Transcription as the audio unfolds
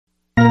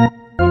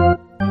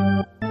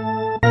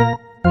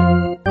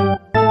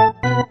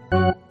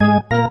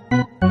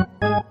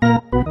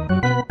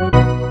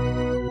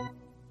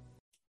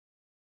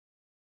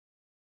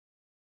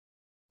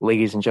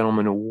Ladies and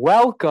gentlemen,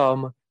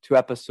 welcome to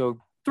episode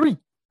 3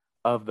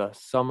 of the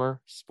Summer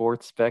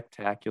Sports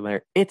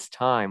Spectacular. It's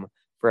time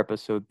for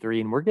episode 3,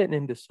 and we're getting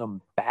into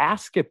some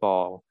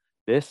basketball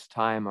this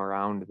time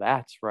around.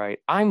 That's right.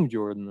 I'm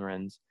Jordan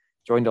Lorenz,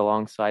 joined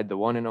alongside the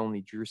one and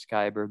only Drew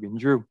Skyberg. And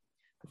Drew,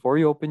 before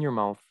you open your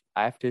mouth,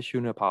 I have to issue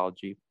an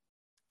apology.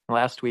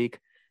 Last week,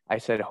 I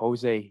said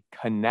Jose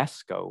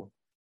Canesco,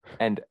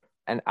 and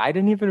I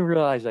didn't even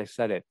realize I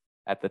said it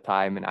at the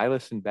time, and I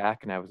listened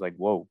back and I was like,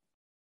 whoa.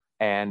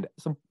 And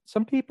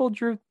some people,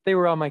 Drew, they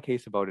were on my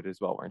case about it as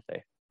well, weren't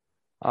they?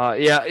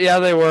 Yeah,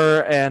 they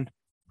were. And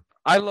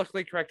I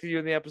luckily corrected you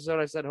in the episode.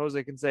 I said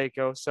Jose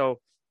Canseco.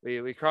 So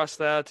we crossed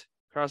that.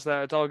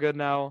 It's all good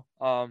now.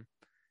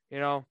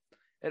 It'll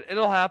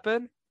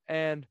happen.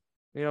 And,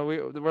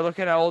 we're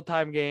looking at old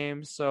time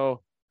games.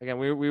 So again,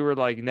 we were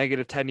like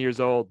negative 10 years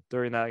old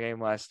during that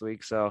game last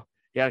week. So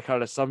you got to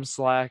cut us some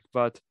slack,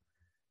 but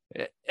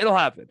it'll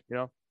happen,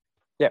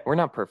 Yeah, we're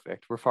not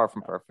perfect. We're far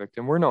from perfect,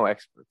 and we're no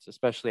experts,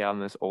 especially on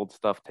this old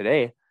stuff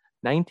today.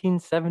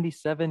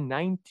 1977,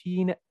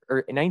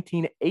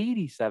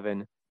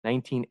 1987,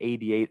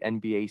 1988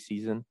 NBA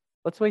season.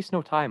 Let's waste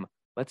no time.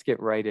 Let's get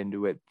right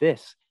into it.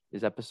 This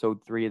is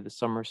episode 3 of the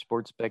Summer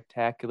Sports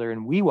Spectacular,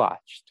 and we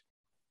watched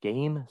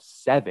Game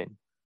 7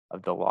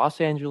 of the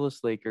Los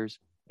Angeles Lakers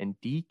and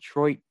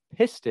Detroit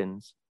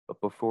Pistons. But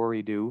before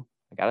we do,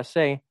 I gotta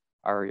say,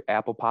 our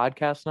Apple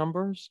Podcast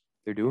numbers,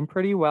 they're doing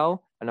pretty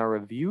well. And our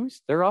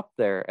reviews, they're up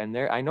there. And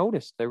I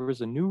noticed there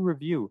was a new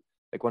review,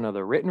 like one of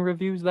the written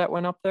reviews that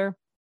went up there.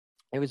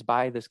 It was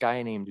by this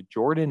guy named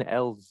Jordan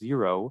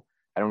L0.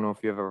 I don't know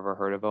if you've ever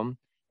heard of him.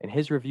 And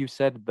his review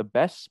said, the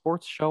best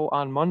sports show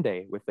on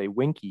Monday, with a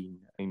winky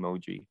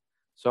emoji.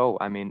 So,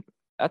 I mean,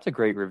 that's a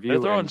great review.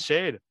 They're throwing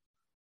shade.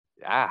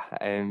 Yeah,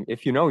 and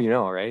if you know, you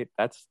know, right?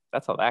 That's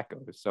how that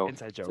goes. So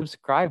inside joke.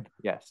 Subscribe.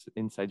 Yes,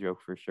 inside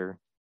joke for sure.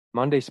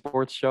 Monday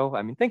sports show.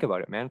 I mean, think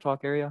about it,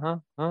 Manitowoc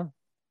area, huh?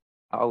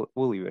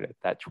 We'll leave it at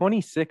that.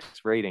 26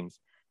 ratings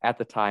at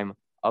the time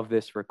of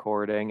this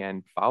recording,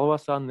 and follow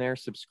us on there.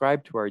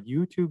 Subscribe to our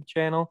YouTube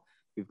channel.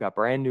 We've got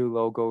brand new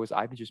logos.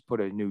 I've just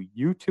put a new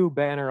YouTube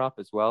banner up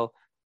as well.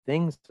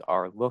 Things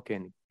are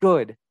looking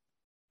good,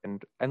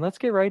 and let's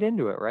get right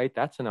into it. Right,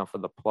 that's enough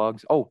of the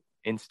plugs. Oh,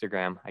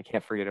 Instagram, I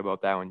can't forget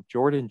about that one.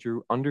 Jordan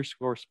Drew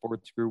 _sports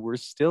Drew. We're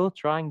still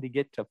trying to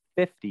get to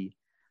 50.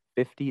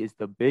 50 is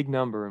the big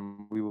number, and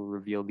we will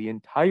reveal the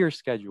entire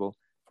schedule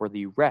for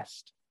the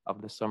rest of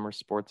the Summer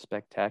Sports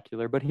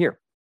Spectacular. But here,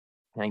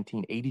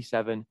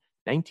 1987,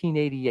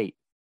 1988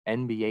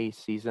 NBA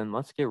season.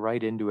 Let's get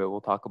right into it. We'll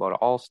talk about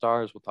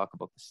All-Stars. We'll talk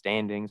about the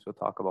standings. We'll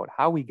talk about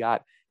how we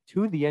got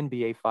to the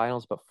NBA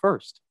Finals. But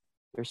first,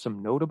 there's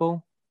some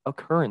notable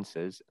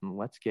occurrences, and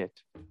let's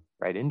get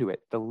right into it.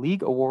 The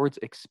league awards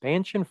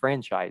expansion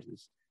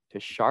franchises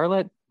to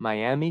Charlotte,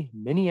 Miami,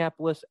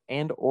 Minneapolis,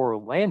 and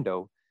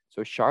Orlando.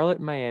 So Charlotte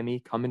and Miami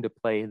come into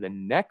play the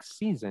next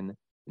season,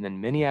 and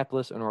then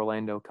Minneapolis and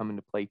Orlando come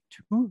into play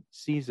 2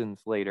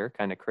 seasons later.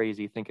 Kind of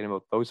crazy thinking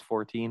about those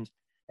 4 teams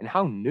and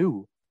how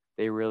new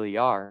they really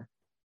are.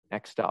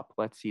 Next up,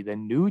 let's see. The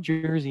New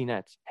Jersey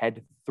Nets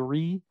had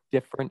 3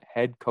 different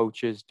head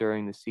coaches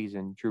during the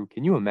season. Drew,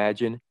 can you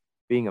imagine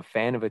being a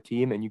fan of a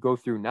team and you go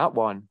through not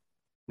 1,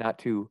 not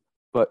 2,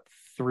 but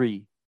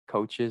 3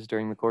 coaches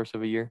during the course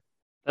of a year?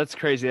 That's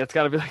crazy. That's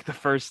got to be like the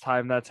first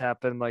time that's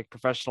happened, like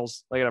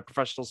professionals, like in a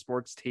professional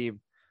sports team.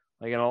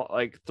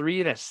 Like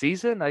 3 in a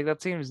season? Like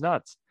that seems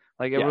nuts.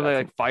 Like, were they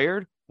like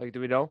fired? Like, do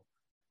we know?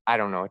 I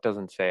don't know. It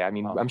doesn't say. I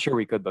mean, I'm sure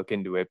we could look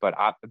into it, but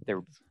there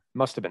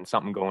must have been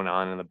something going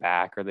on in the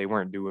back, or they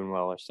weren't doing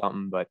well or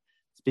something. But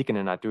speaking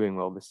of not doing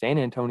well, the San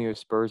Antonio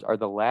Spurs are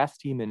the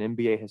last team in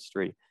NBA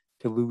history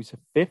to lose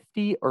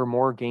 50 or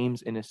more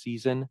games in a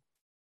season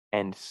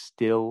and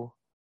still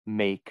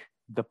make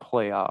the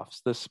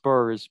playoffs. The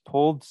Spurs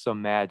pulled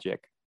some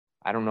magic.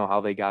 I don't know how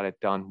they got it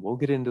done. We'll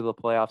get into the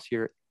playoffs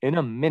here in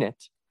a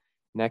minute.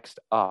 Next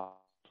up,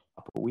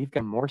 we've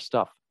got more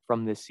stuff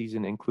from this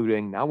season,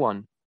 including not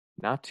 1,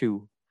 not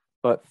 2,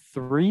 but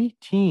 3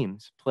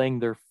 teams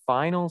playing their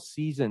final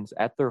seasons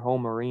at their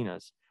home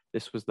arenas.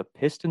 This was the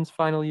Pistons'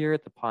 final year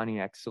at the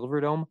Pontiac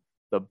Silverdome,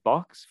 the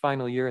Bucks'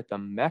 final year at the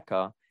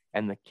Mecca,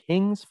 and the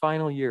Kings'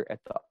 final year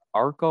at the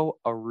Arco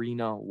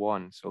Arena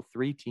 1. So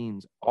 3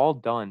 teams all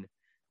done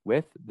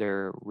with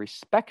their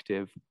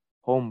respective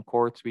home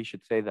courts. We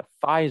should say the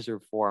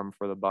Pfizer Forum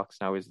for the Bucks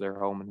now is their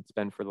home, and it's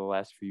been for the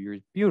last few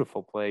years.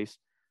 Beautiful place.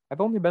 I've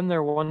only been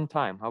there 1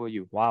 time. How about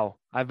you? Wow.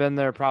 I've been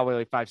there probably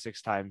like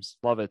 5-6 times.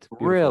 Love it.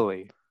 Beautiful.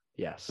 Really?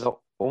 Yes. The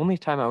only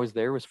time I was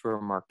there was for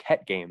a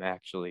Marquette game,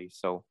 actually.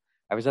 So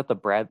I was at the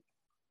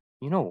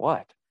you know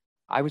what?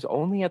 I was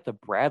only at the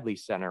Bradley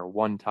Center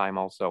 1 time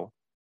also,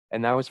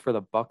 and that was for the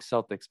Bucks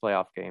Celtics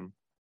playoff game.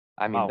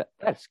 I mean, wow.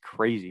 That's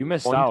crazy. You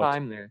missed 1 out.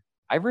 time there.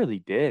 I really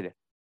did.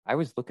 I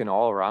was looking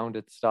all around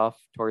at stuff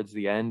towards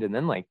the end, and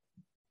then like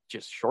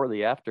just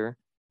shortly after,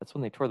 that's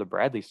when they tore the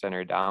Bradley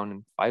Center down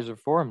and Pfizer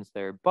Forum's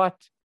there. But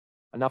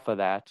enough of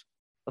that.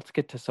 Let's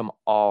get to some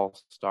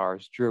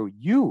All-Stars. Drew,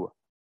 you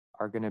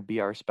are going to be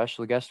our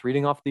special guest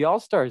reading off the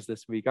All-Stars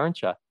this week,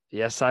 aren't you?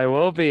 Yes, I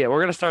will be.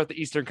 We're gonna start with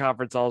the Eastern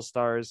Conference All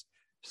Stars.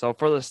 So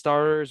for the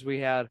starters, we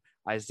had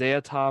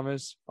Isaiah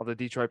Thomas of the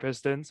Detroit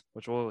Pistons,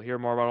 which we'll hear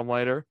more about him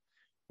later.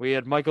 We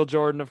had Michael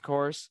Jordan, of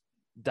course,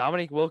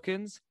 Dominique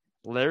Wilkins,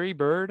 Larry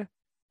Bird,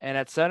 and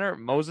at center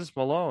Moses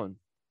Malone.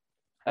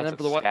 And That's then a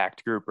for the what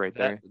stacked group right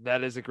there.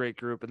 that is a great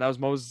group, and that was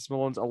Moses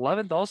Malone's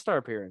 11th All Star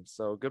appearance.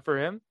 So good for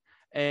him.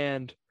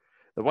 And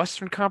the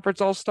Western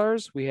Conference All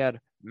Stars, we had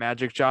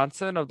Magic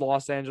Johnson of the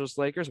Los Angeles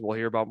Lakers. We'll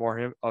hear about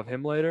of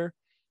him later.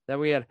 Then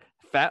we had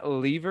Fat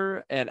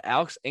Lever and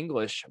Alex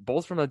English,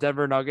 both from the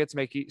Denver Nuggets,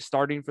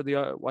 starting for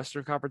the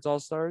Western Conference All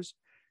Stars.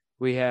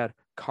 We had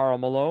Karl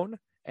Malone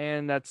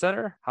and at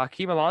center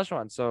Hakeem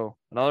Olajuwon. So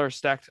another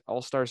stacked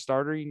All Star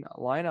starting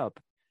lineup.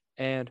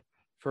 And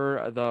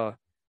for the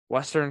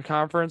Western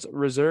Conference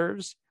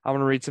reserves, I'm going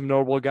to read some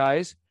notable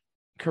guys.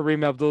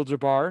 Kareem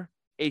Abdul-Jabbar,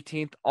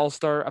 18th All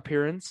Star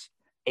appearance.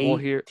 We'll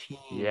hear, 18.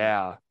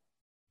 yeah,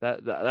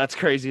 that's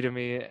crazy to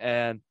me.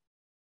 And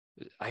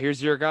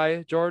here's your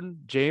guy, Jordan,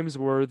 James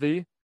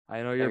Worthy.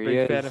 I know you're There a he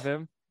big fan is. of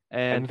him.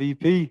 And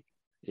MVP.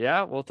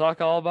 yeah, we'll talk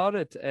all about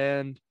it.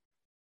 And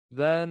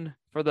then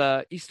for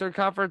the Eastern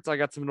Conference, I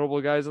got some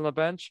notable guys on the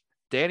bench.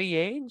 Danny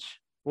Ainge,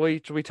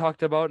 which we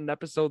talked about in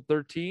episode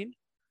 13.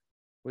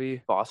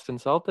 Boston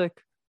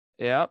Celtic.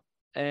 Yeah.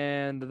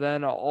 And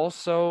then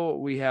also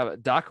we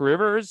have Doc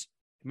Rivers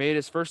made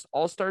his first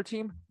All-Star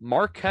team,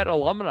 Marquette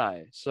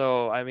alumni.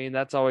 So, I mean,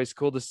 that's always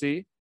cool to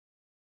see.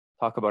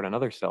 Talk about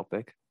another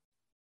Celtic.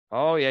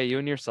 Oh, yeah, you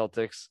and your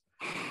Celtics.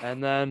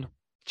 And then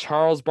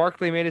Charles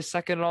Barkley made his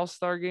second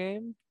All-Star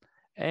game.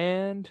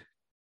 And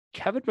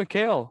Kevin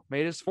McHale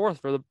made his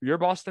fourth for your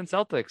Boston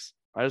Celtics.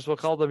 Might as well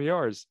call them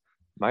yours.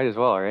 Might as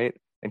well, right?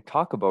 And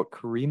talk about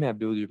Kareem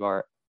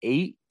Abdul-Jabbar,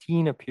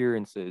 18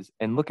 appearances.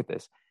 And look at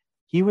this.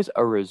 He was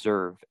a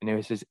reserve, and it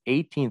was his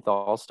 18th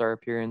All-Star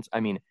appearance. I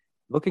mean,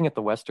 looking at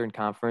the Western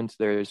Conference,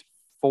 there's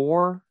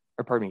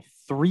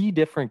three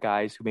different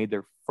guys who made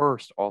their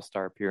first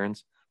All-Star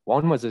appearance.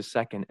 One was his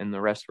second, and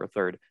the rest were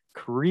third.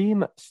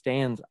 Kareem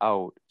stands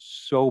out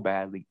so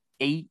badly.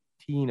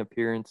 18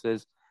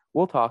 appearances.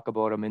 We'll talk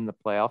about him in the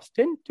playoffs.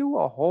 Didn't do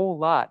a whole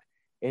lot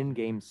in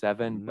Game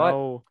 7, but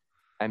No.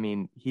 I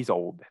mean, he's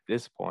old at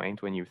this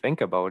point when you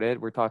think about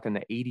it. We're talking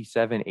the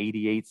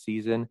 87-88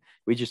 season.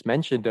 We just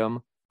mentioned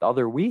him the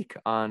other week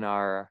on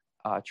our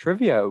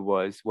trivia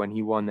was when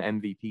he won the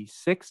MVP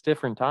 6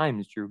 different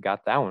times. Drew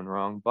got that one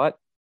wrong, but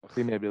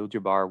Kareem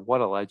Abdul-Jabbar, what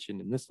a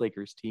legend. And this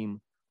Lakers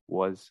team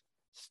was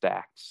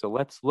stacked. So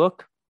let's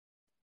look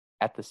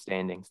at the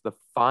standings. The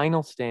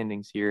final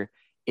standings here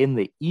in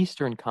the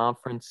Eastern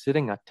Conference,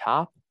 sitting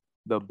atop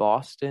the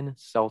Boston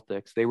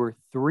Celtics. They were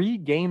 3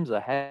 games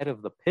ahead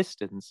of the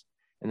Pistons,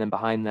 and then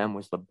behind them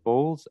was the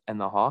Bulls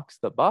and the Hawks.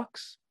 The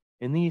Bucks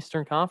in the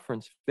Eastern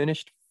Conference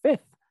finished 5th,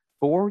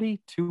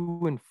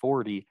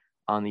 42-40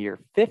 on the year.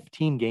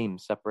 15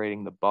 games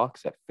separating the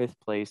Bucks at 5th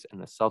place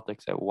and the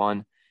Celtics at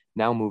 1.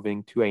 Now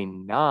moving to a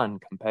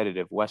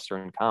non-competitive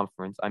Western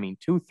Conference. I mean,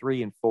 2,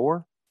 3, and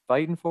 4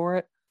 fighting for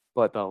it,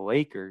 but the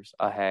Lakers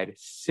ahead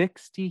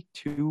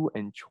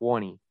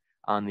 62-20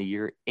 on the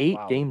year, 8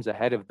 games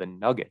ahead of the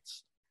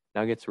Nuggets.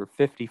 Nuggets were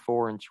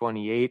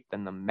 54-28.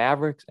 Then the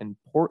Mavericks and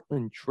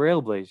Portland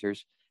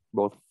Trailblazers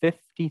both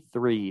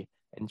 53-29.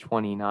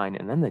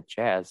 And then the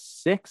Jazz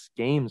 6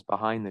 games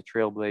behind the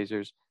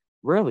Trailblazers.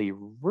 Really,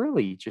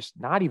 really just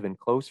not even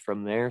close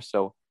from there.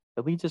 So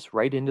it leads us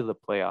right into the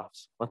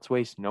playoffs. Let's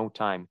waste no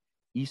time.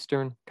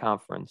 Eastern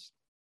Conference.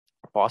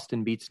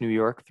 Boston beats New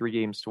York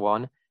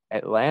 3-1.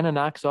 Atlanta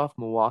knocks off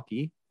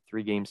Milwaukee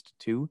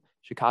 3-2.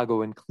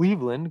 Chicago and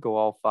Cleveland go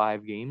all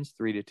 5 games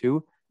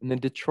 3-2. And then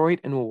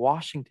Detroit and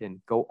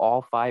Washington go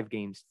all 5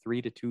 games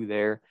 3-2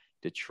 there.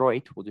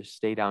 Detroit will just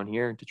stay down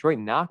here. Detroit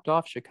knocked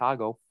off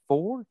Chicago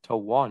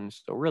 4-1,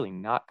 so really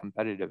not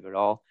competitive at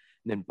all.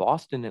 And then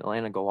Boston and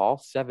Atlanta go all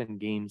 7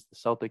 games. The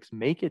Celtics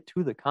make it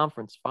to the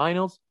conference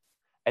finals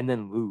and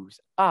then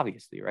lose.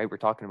 Obviously, right? We're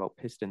talking about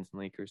Pistons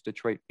and Lakers.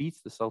 Detroit beats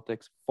the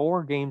Celtics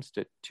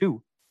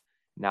 4-2.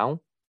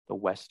 Now, the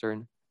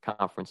Western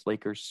Conference.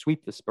 Lakers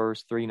sweep the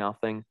Spurs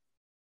 3-0.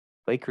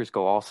 Lakers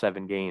go all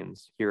 7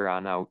 games here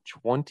on out.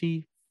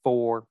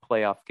 24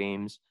 playoff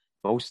games,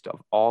 most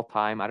of all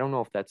time. I don't know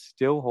if that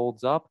still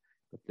holds up,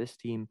 but this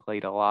team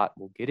played a lot.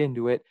 We'll get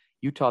into it.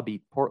 Utah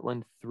beat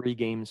Portland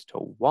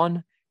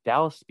 3-1.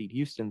 Dallas beat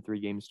Houston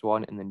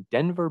 3-1. And then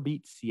Denver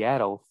beat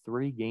Seattle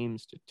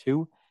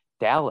 3-2.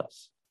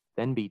 Dallas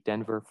then beat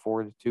Denver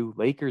 4-2.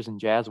 Lakers and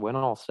Jazz went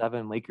all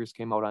 7. Lakers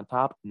came out on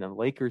top. And then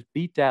Lakers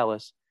beat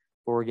Dallas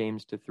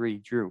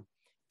 4-3. Drew,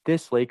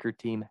 this Laker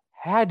team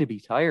had to be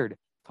tired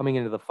coming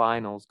into the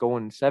finals,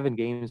 going 7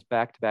 games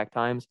back-to-back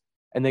times,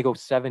 and they go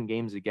 7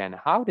 games again.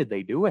 How did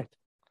they do it?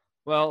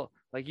 Well,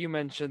 like you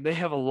mentioned, they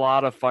have a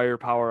lot of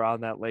firepower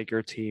on that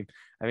Laker team.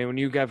 I mean, when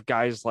you have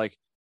guys like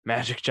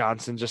Magic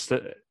Johnson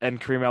and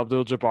Kareem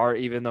Abdul-Jabbar,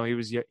 even though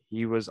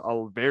he was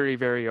very,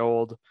 very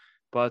old,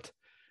 but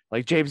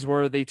like James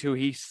Worthy too,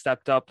 he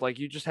stepped up. Like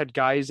you just had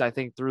guys, I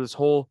think, through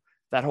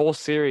that whole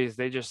series,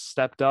 they just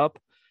stepped up.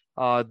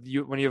 When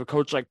you have a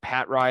coach like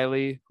Pat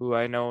Riley, who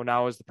I know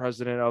now is the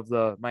president of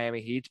the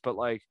Miami Heat, but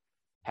like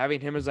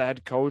having him as a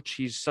head coach,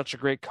 he's such a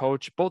great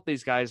coach. Both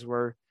these guys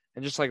were,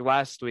 and just like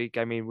last week,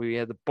 I mean, we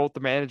had both the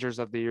managers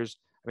of the years.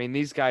 I mean,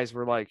 these guys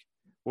were like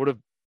would have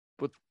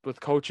with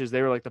coaches,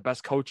 they were like the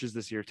best coaches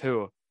this year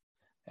too.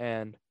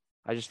 And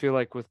I just feel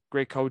like with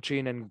great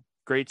coaching and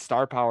great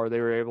star power, they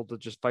were able to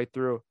just fight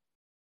through.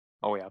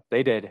 Oh yeah,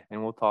 they did,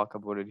 and we'll talk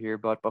about it here.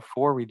 But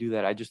before we do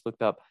that, I just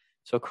looked up.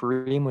 So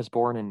Kareem was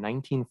born in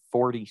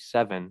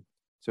 1947,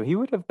 so he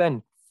would have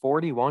been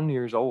 41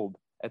 years old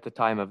at the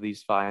time of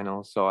these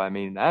finals. So I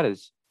mean,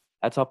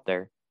 that's up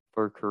there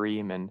for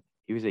Kareem, and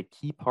he was a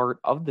key part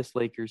of this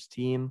Lakers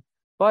team.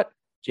 But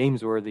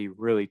James Worthy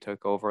really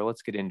took over.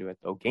 Let's get into it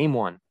though. Game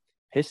one,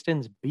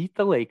 Pistons beat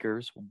the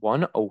Lakers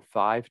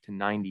 105 to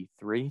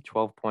 93,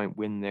 12-point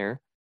win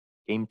there.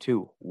 Game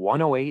two,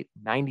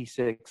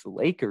 108-96.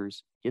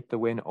 Lakers get the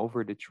win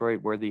over Detroit,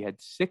 where they had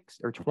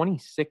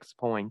 26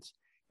 points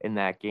in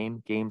that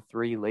game. Game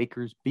three,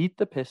 Lakers beat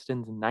the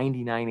Pistons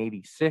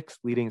 99-86.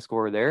 Leading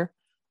scorer there,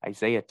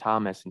 Isaiah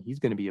Thomas, and he's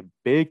going to be a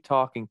big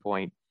talking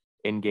point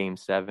in game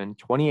seven.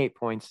 28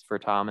 points for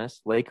Thomas.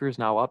 Lakers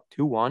now up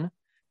 2-1.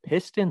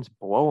 Pistons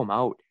blow them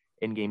out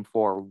in game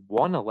four,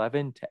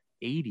 111-86.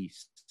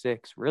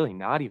 Really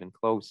not even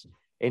close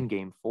in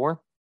game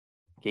four.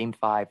 Game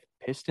five,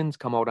 Pistons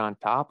come out on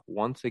top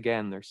once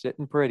again. They're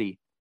sitting pretty.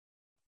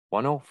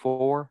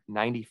 104-94.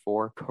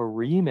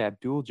 Kareem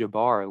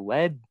Abdul-Jabbar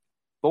led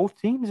both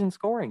teams in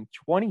scoring.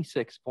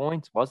 26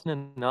 points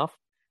wasn't enough.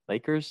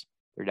 Lakers,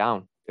 they're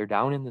down. They're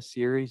down in the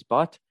series,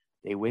 but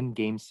they win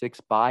game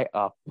six by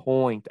a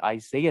point.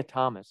 Isaiah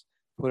Thomas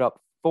put up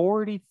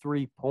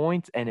 43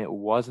 points, and it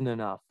wasn't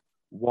enough.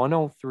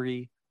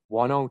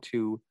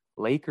 103-102.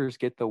 Lakers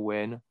get the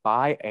win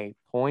by a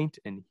point,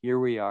 and here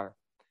we are.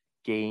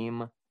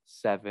 Game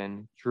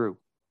seven, Drew.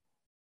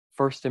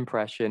 First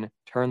impression,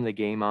 turn the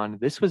game on.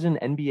 This was an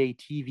NBA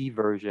TV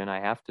version, I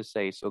have to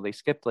say. So they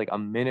skipped like a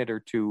minute or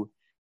two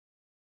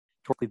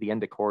toward the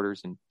end of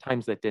quarters and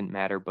times that didn't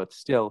matter, but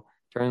still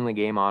turning the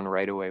game on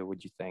right away.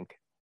 What'd you think?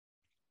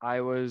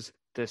 I was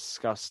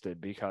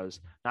disgusted because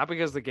not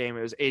because the game,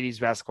 it was 80s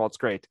basketball, it's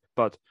great,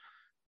 but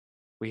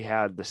we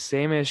had the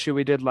same issue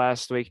we did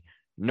last week.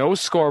 No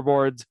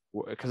scoreboards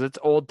because it's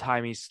old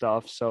timey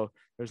stuff. So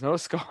there's no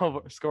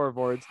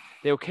scoreboards.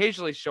 They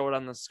occasionally show it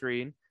on the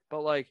screen,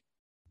 but like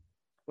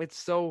it's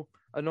so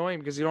annoying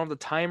because you don't have the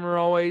timer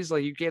always.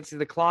 Like you can't see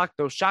the clock,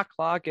 no shot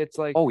clock. It's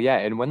like, oh yeah,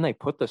 and when they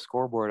put the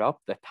scoreboard up,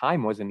 the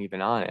time wasn't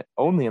even on it.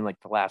 Only in like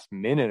the last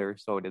minute or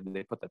so did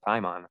they put the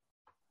time on.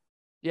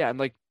 Yeah, and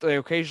like they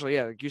occasionally,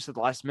 yeah, like you said, the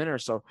last minute or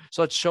so.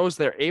 So it shows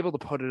they're able to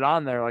put it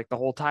on there like the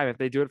whole time. If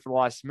they do it for the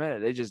last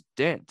minute, they just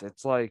didn't.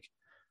 It's like,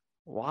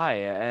 why?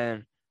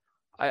 And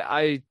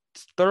I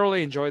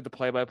thoroughly enjoyed the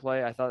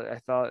play-by-play.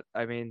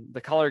 I mean,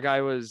 the color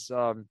guy was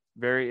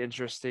very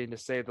interesting to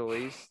say the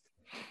least.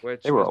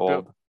 Which they were was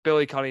old.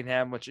 Billy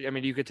Cunningham, which I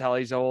mean, you could tell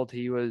he's old.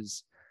 He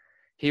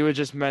would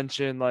just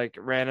mention like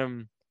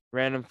random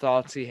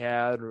thoughts he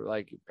had,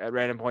 like at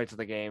random points of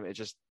the game. It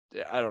just,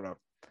 I don't know.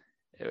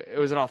 It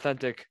was an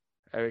authentic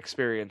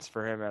experience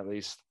for him, at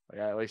least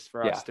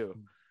for us too.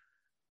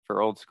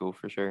 For old school,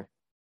 for sure.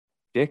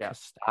 Dick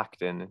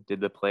Stockton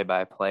did the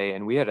play-by-play,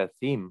 and we had a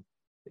theme.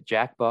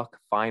 Jack Buck,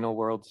 Final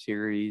World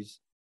Series.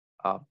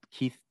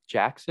 Keith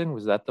Jackson,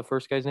 was that the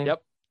first guy's name?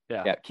 Yep.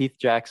 Yeah, Keith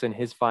Jackson,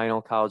 his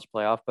final college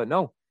playoff. But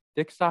no,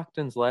 Dick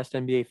Stockton's last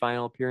NBA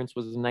final appearance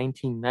was in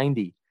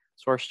 1990.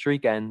 So our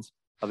streak ends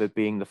of it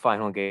being the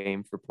final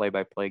game for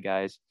play-by-play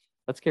guys.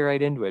 Let's get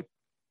right into it.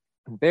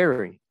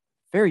 Very,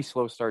 very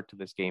slow start to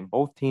this game.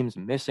 Both teams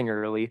missing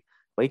early.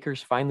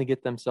 Lakers finally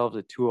get themselves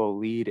a 2-0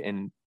 lead,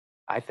 and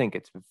I think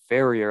it's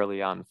very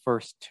early on.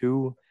 First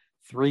 2-3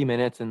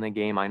 minutes in the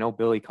game. I know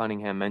Billy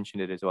Cunningham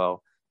mentioned it as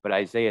well, but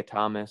Isaiah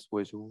Thomas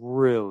was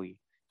really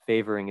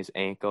favoring his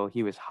ankle.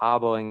 He was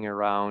hobbling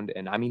around,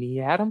 and I mean, he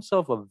had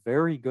himself a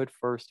very good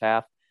first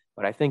half,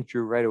 but I think,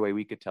 Drew, right away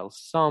we could tell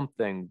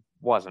something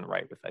wasn't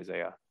right with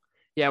Isaiah.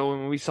 Yeah,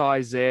 when we saw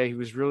Isaiah, he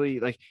was really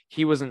like,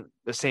 he wasn't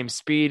the same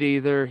speed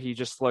either. He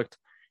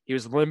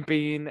was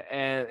limping,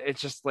 and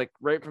it's just like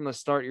right from the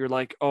start, you're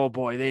like, oh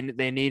boy,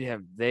 they need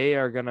him. They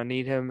are gonna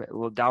need him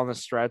down the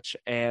stretch.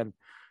 And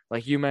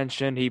like you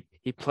mentioned,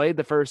 he played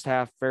the first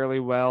half fairly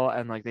well,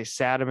 and like they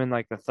sat him in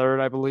like the third,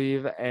 I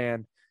believe,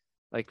 and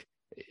like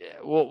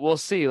we'll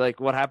see like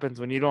what happens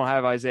when you don't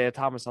have Isaiah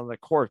Thomas on the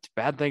court.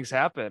 Bad things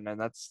happen, and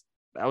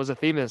that was a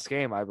theme of this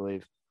game, I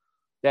believe.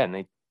 Yeah,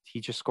 and he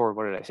just scored,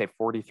 what did I say,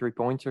 43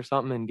 points or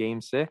something in game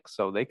six.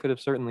 So they could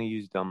have certainly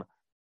used him.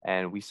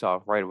 And we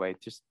saw right away,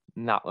 just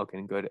not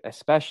looking good,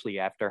 especially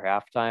after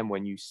halftime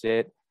when you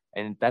sit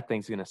and that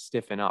thing's going to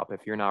stiffen up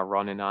if you're not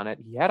running on it.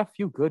 He had a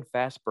few good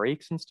fast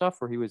breaks and stuff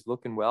where he was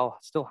looking well,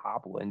 still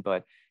hobbling,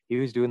 but he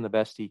was doing the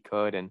best he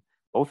could. And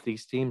both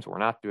these teams were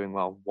not doing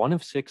well. 1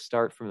 of 6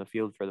 start from the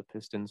field for the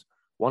Pistons,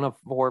 1 of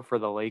 4 for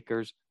the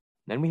Lakers.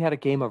 Then we had a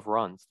game of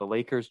runs. The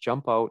Lakers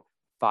jump out,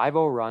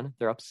 5-0 run.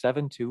 They're up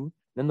 7-2.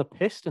 Then the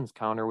Pistons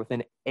counter with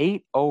an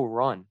 8-0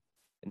 run,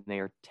 and they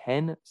are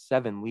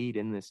 10-7 lead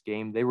in this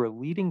game. They were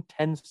leading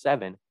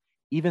 10-7,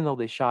 even though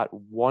they shot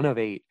 1 of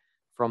 8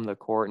 from the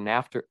court. And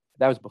after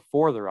That was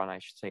before the run, I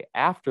should say.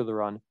 After the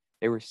run,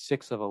 they were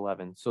 6 of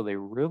 11. So they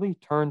really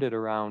turned it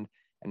around.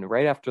 And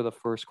right after the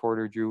first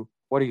quarter, Drew,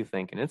 what are you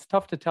thinking? It's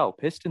tough to tell.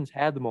 Pistons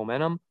had the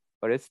momentum,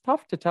 but it's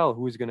tough to tell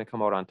who's going to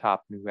come out on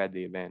top and who had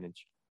the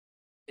advantage.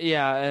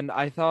 Yeah, and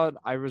I thought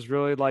I was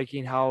really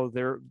liking how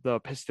the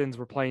Pistons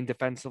were playing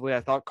defensively.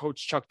 I thought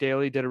Coach Chuck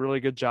Daly did a really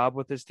good job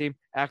with his team,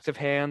 active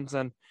hands,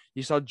 and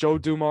you saw Joe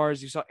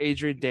Dumars, you saw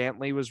Adrian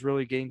Dantley was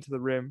really getting to the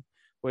rim,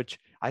 which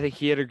I think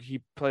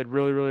he played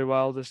really really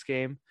well this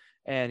game,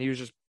 and he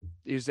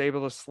was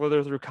able to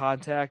slither through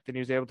contact and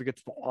he was able to get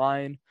to the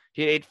line.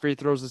 He had 8 free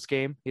throws this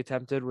game he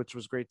attempted, which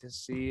was great to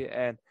see,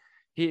 and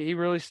he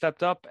really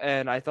stepped up.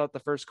 And I thought the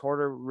first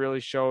quarter really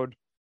showed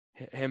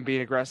him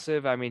being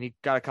aggressive. I mean, he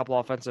got a couple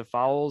offensive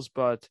fouls,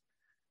 but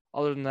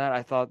other than that,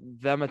 I thought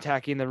them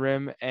attacking the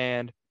rim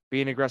and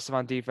being aggressive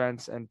on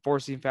defense and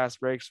forcing fast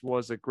breaks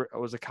was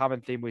a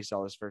common theme we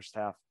saw this first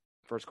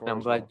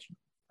quarter.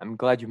 I'm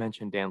glad you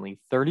mentioned Danley.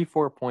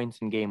 34 points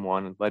in game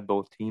 1 led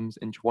both teams,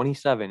 and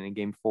 27 in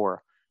game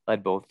 4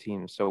 led both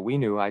teams. So we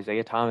knew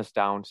Isaiah Thomas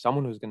down,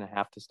 someone was going to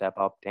have to step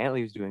up.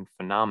 Dantley was doing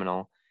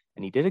phenomenal,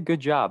 and he did a good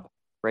job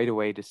right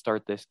away to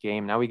start this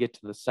game. Now we get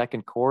to the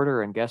second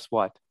quarter, and guess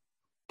what?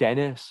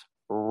 Dennis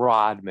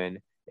Rodman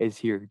is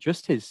here.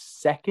 Just his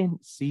second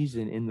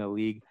season in the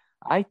league.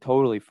 I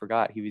totally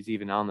forgot he was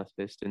even on the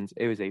Pistons.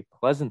 It was a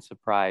pleasant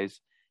surprise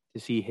to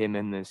see him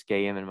in this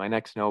game. And my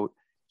next note,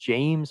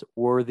 James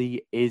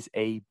Worthy is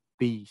a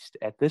beast.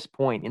 At this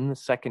point in the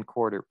second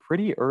quarter,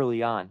 pretty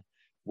early on,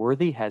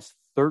 Worthy has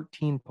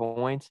 13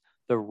 points.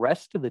 The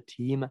rest of the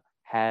team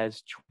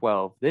has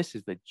 12. This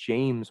is the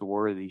James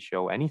Worthy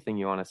show. Anything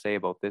you want to say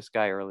about this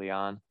guy early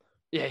on?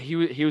 Yeah,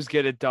 he was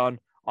getting it done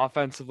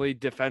offensively,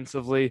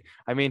 defensively.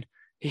 I mean,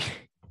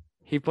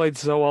 he played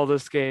so well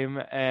this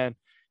game, and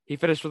he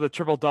finished with a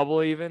triple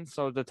double even.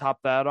 So to top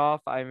that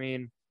off, I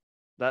mean,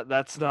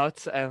 that's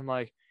nuts. And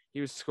like he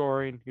was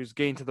scoring, he was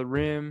getting to the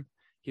rim,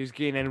 he was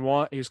getting in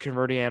one, he was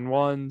converting and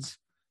ones,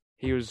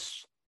 he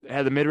was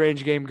had the mid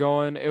range game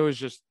going. It was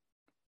just,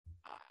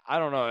 I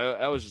don't know,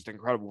 that was just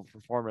incredible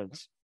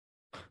performance.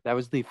 That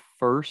was the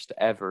first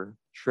ever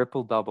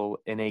triple double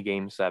in a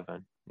game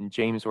 7, and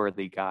James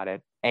Worthy got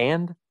it.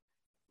 And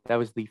that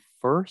was the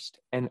first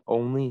and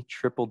only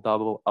triple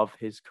double of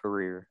his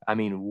career. I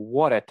mean,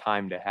 what a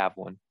time to have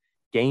one.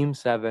 Game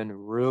 7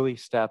 really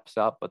steps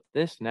up, but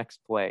this next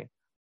play,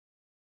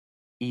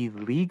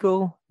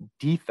 illegal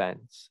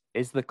defense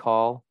is the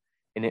call,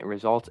 and it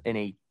results in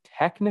a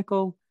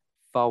technical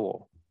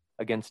foul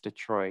against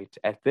Detroit.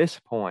 At this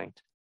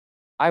point,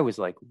 I was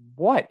like,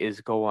 what is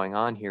going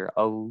on here?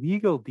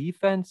 Illegal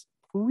defense?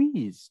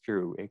 Please,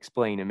 Drew,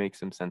 explain and make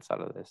some sense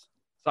out of this.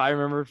 So I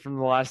remember from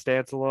The Last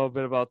Dance a little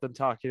bit about them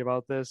talking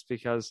about this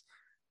because,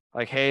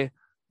 like, hey,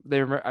 I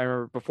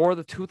remember before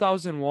the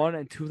 2001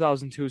 and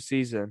 2002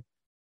 season,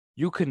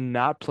 you could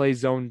not play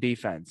zone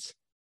defense.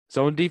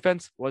 Zone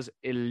defense was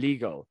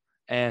illegal,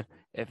 and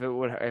if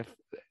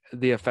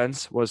the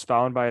offense was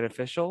found by an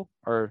official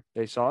or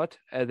they saw it,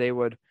 they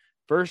would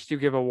first you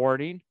give a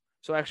warning.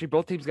 So actually,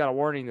 both teams got a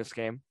warning this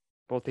game.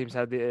 Both teams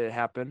had it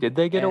happen. Did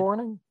they get a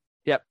warning?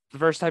 Yep. The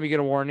first time you get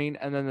a warning,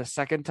 and then the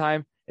second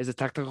time is a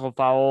technical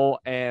foul,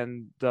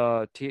 and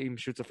the team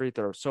shoots a free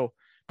throw. So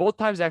both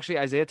times, actually,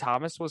 Isaiah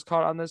Thomas was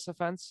caught on this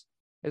offense,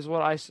 is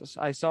what I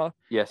saw.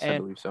 Yes, and I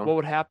believe so. What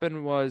would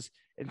happen was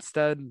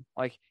instead,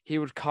 like he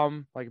would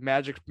come, like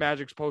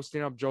Magic's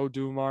posting up. Joe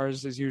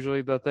Dumars is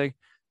usually the thing.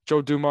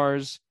 Joe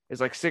Dumars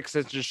is like 6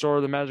 inches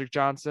shorter than Magic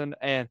Johnson,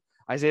 and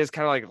Isaiah's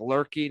kind of like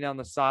lurking on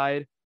the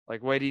side,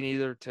 like waiting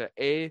either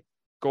to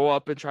go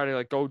up and try to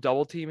like go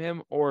double team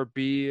him, or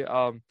B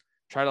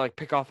try to like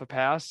pick off a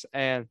pass,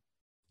 and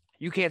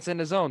you can't send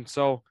a zone.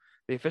 So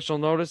the official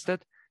noticed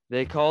it.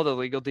 They called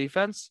illegal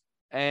defense,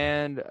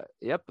 and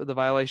yep, the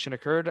violation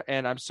occurred.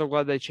 And I'm so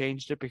glad they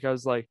changed it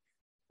because, like,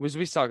 as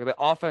we saw, the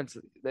offense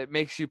that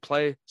makes you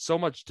play so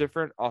much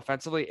different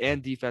offensively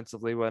and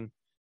defensively when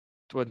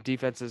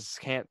defenses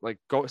can't like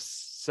go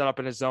set up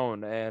in a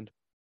zone. And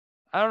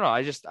I don't know.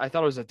 I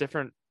thought it was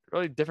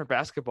really different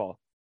basketball.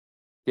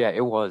 Yeah,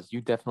 it was.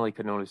 You definitely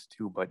could notice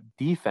too, but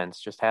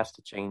defense just has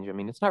to change. I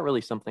mean, it's not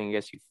really something I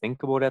guess you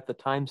think about at the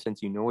time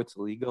since you know it's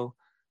illegal.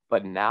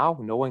 But now,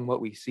 knowing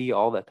what we see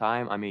all the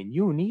time, I mean,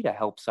 you need a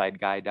help side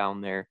guy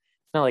down there.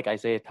 It's not like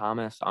Isaiah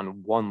Thomas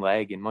on one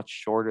leg and much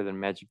shorter than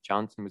Magic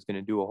Johnson was going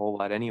to do a whole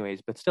lot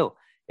anyways. But still,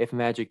 if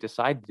Magic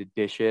decided to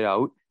dish it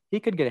out,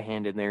 he could get a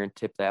hand in there and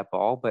tip that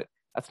ball. But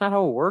that's not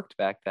how it worked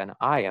back then.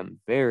 I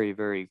am very,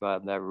 very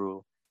glad that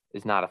rule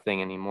is not a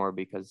thing anymore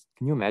because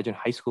can you imagine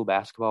high school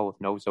basketball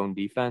with no zone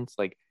defense?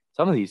 Like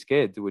some of these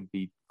kids would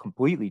be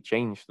completely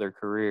changed their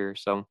career.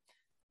 So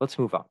let's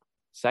move on.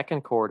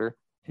 Second quarter,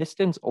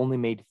 Pistons only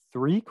made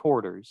 3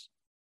 quarters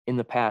in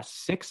the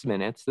past 6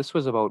 minutes. This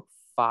was about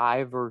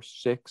 5 or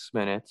 6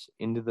 minutes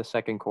into the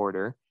second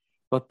quarter,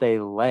 but they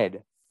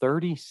led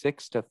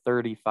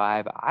 36-35.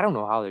 I don't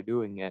know how they're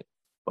doing it,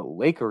 but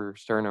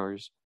Lakers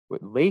turnovers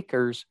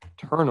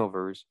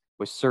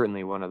was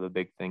certainly one of the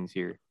big things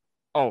here.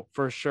 Oh,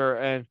 for sure.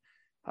 And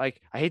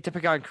like, I hate to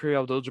pick on Kareem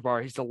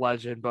Abdul-Jabbar. He's a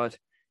legend, but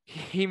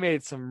he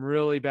made some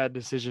really bad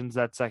decisions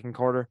that second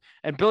quarter.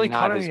 And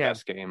Not his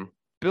best game.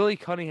 Billy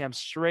Cunningham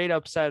straight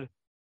up said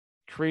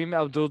Kareem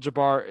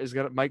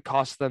Abdul-Jabbar might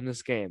cost them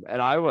this game.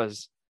 And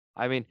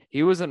I mean,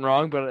 he wasn't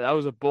wrong, but that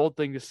was a bold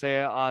thing to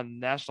say on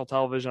national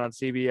television on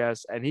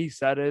CBS, and he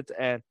said it,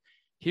 and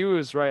he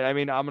was right. I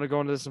mean, I'm gonna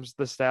go into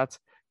the stats.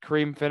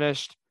 Kareem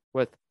finished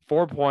with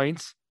 4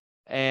 points,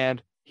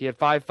 and he had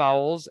 5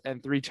 fouls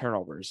and 3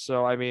 turnovers.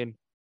 So I mean,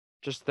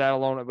 just that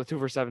alone with 2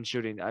 for 7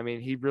 shooting. I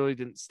mean, he really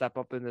didn't step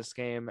up in this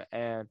game,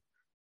 and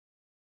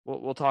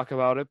we'll talk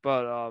about it.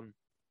 But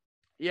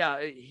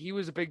yeah, he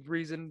was a big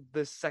reason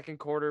the second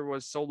quarter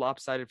was so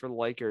lopsided for the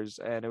Lakers,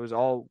 and it was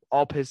all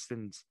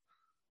Pistons.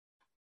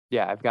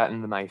 Yeah, I've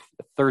gotten to my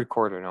third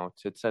quarter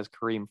notes. It says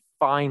Kareem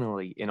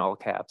finally, in all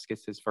caps,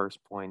 gets his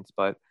first points,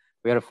 but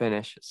we got to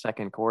finish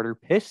second quarter.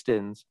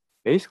 Pistons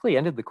basically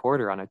ended the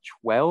quarter on a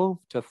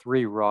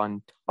 12-3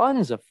 run.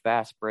 Tons of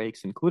fast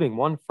breaks, including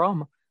one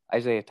from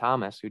Isaiah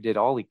Thomas, who did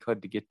all he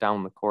could to get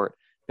down the court.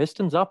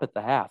 Pistons up at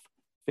the half,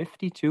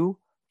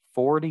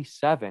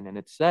 52-47, and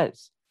it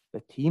says the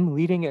team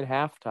leading at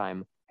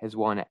halftime has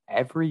won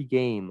every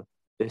game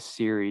this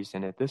series,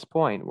 and at this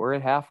point, we're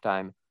at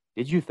halftime.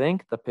 Did you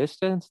think the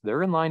Pistons,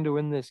 they're in line to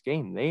win this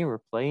game? They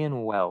were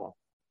playing well.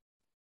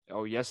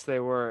 Oh, yes, they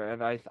were.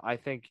 And I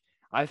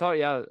thought,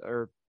 yeah,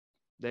 or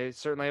they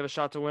certainly have a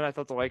shot to win. I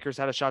thought the Lakers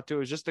had a shot too. It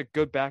was just a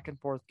good back and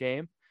forth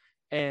game.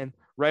 And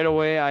right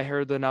away, I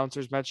heard the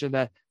announcers mention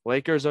that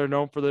Lakers are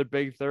known for their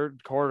big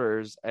third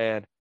quarters.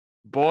 And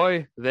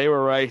boy, they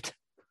were right.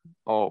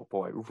 Oh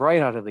boy,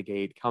 right out of the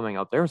gate coming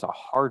out. There was a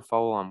hard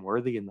foul on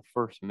Worthy in the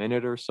first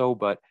minute or so,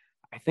 but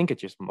I think it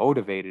just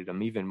motivated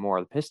them even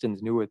more. The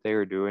Pistons knew what they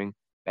were doing,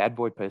 bad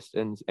boy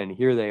Pistons, and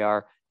here they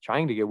are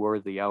trying to get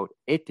Worthy out.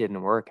 It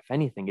didn't work. If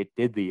anything, it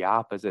did the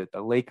opposite.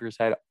 The Lakers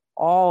had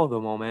all the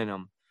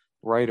momentum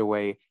right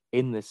away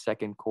in the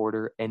second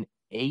quarter, an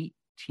 18-3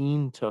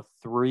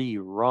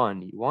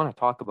 run. You want to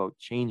talk about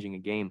changing a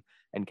game.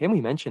 And can we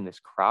mention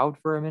this crowd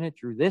for a minute,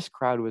 Drew? This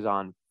crowd was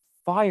on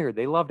fire.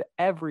 They loved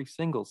every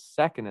single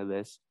second of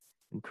this.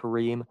 And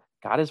Kareem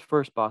got his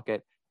first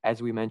bucket,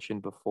 as we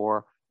mentioned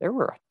before. There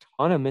were a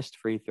ton of missed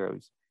free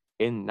throws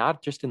in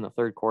not just in the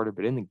third quarter,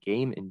 but in the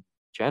game in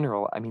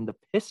general. I mean, the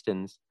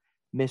Pistons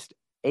missed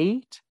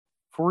 8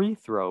 free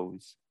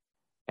throws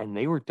and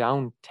they were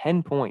down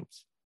 10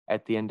 points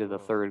at the end of the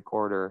third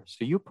quarter.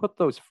 So you put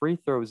those free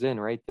throws in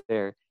right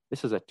there.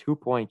 This is a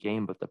 2-point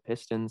game, but the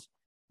Pistons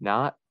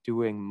not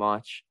doing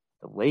much.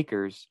 The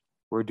Lakers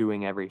were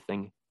doing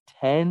everything.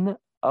 10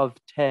 of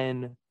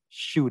 10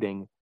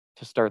 shooting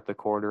to start the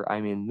quarter.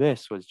 I mean,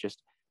 this was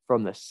just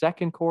from the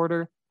second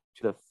quarter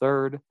to the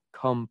third,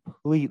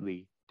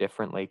 completely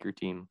different Laker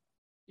team.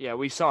 Yeah,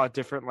 we saw a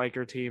different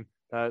Laker team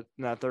in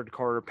that third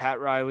quarter.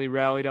 Pat Riley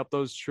rallied up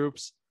those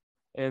troops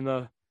at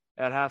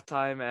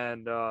halftime,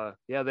 and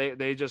yeah,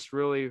 they just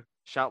really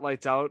shot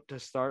lights out to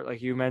start,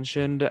 like you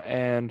mentioned.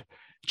 And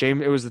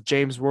it was the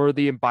James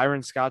Worthy and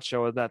Byron Scott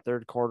show in that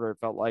third quarter. It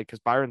felt like, because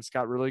Byron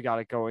Scott really got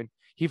it going.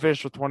 He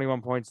finished with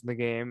 21 points in the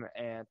game,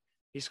 and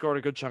he scored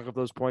a good chunk of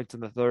those points in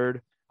the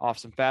third off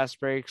some fast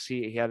breaks.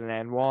 He had an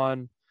and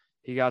one.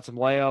 He got some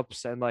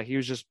layups, and like he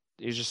was just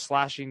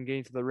slashing,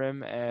 getting to the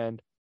rim,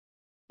 and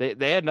they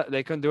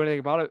couldn't do anything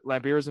about it.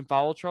 Lambeer was in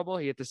foul trouble.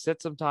 He had to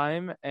sit some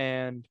time,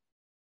 and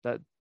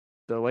that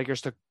the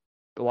Lakers took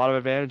a lot of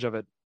advantage of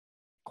it.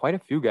 Quite a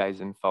few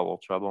guys in foul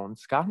trouble, and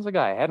Scott's a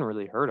guy I hadn't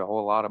really heard a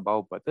whole lot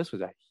about, but this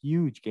was a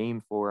huge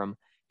game for him.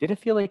 Did it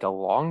feel like a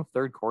long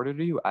third quarter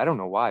to you? I don't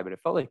know why, but it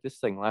felt like this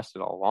thing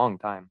lasted a long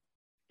time.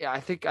 Yeah, I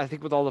think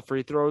with all the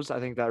free throws, I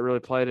think that really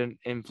played an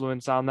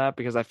influence on that,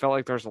 because I felt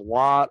like there's a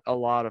lot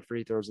of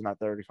free throws in that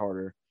third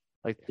quarter.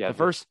 Like Yeah,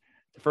 the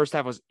first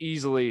half was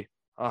easily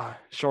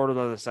shorter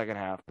than the second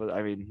half, but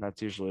I mean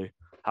that's usually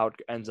how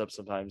it ends up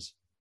sometimes.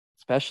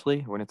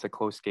 especially when it's a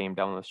close game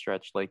down the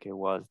stretch like it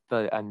was.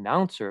 The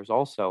announcers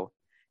also,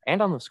 and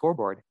on the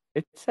scoreboard,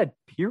 it said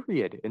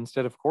period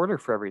instead of quarter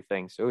for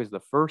everything. So it was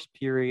the first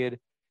period,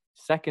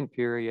 second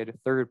period,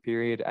 third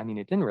period. I mean,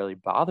 it didn't really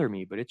bother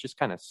me, but it just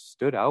kind of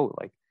stood out.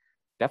 Like,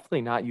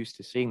 definitely not used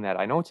to seeing that.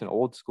 I know it's an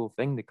old school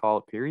thing to call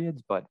it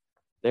periods, but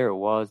there it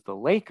was. The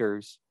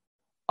Lakers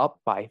up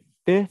by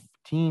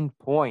 15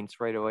 points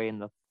right away in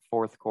the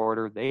fourth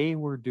quarter. They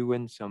were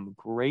doing some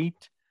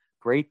great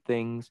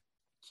things,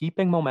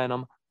 keeping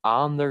momentum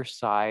on their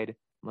side.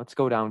 Let's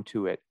go down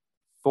to it.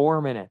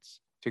 4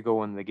 minutes to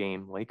go in the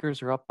game.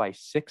 Lakers are up by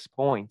 6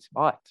 points,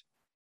 but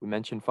we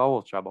mentioned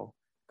foul trouble.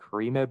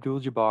 Kareem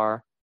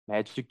Abdul-Jabbar,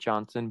 Magic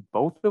Johnson,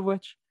 both of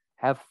which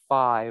have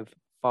 5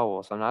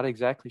 fouls. I'm not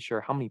exactly sure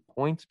how many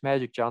points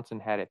Magic Johnson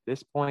had at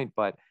this point,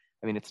 but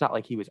I mean, it's not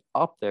like he was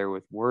up there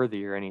with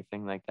Worthy or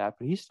anything like that,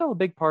 but he's still a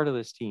big part of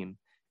this team.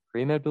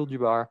 Kareem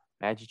Abdul-Jabbar,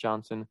 Magic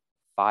Johnson,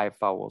 5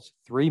 fouls,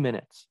 3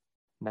 minutes,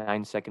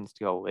 9 seconds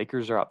to go.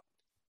 Lakers are up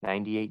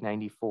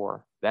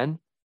 98-94. Then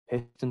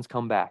Pistons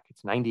come back.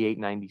 It's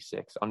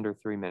 98-96, under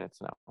 3 minutes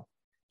now.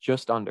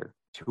 Just under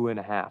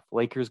 2.5.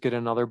 Lakers get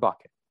another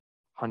bucket,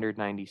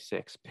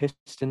 196.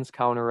 Pistons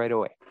counter right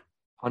away,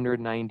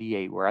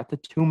 198. We're at the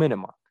 2-minute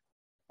mark.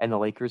 and the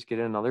Lakers get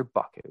another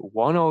bucket.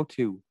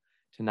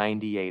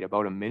 102-98,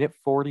 about a minute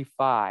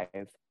 45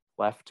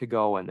 left to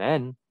go. And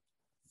then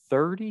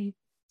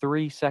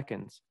 33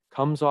 seconds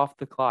comes off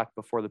the clock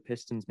before the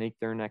Pistons make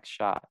their next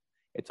shot.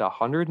 It's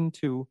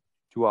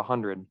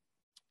 102-100.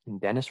 And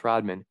Dennis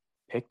Rodman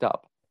picked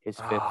up his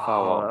fifth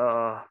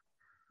foul.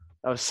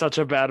 That was such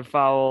a bad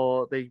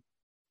foul.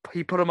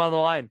 He put him on the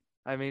line.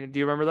 I mean, do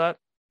you remember that?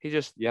 He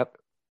just Yep.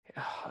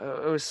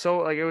 It was so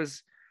like it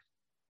was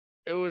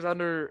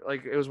under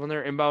like it was when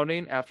they're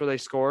inbounding after they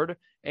scored,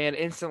 and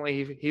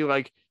instantly he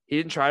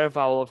didn't try to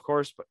foul, of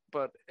course,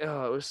 but it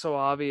was so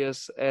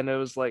obvious, and it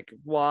was like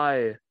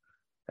why,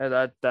 and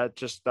that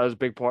was a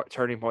big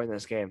turning point in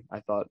this game. I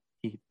thought.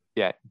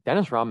 Yeah,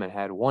 Dennis Rodman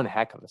had one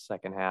heck of a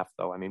second half,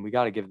 though. I mean, we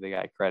got to give the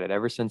guy credit.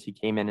 Ever since he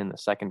came in the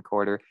second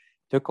quarter,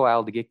 took a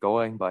while to get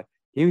going, but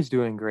he was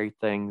doing great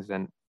things.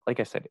 And like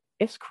I said,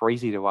 it's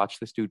crazy to watch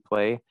this dude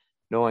play,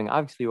 knowing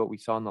obviously what we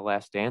saw in The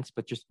Last Dance,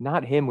 but just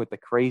not him with the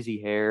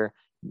crazy hair.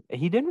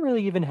 He didn't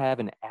really even have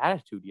an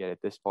attitude yet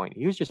at this point.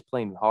 He was just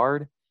playing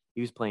hard.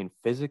 He was playing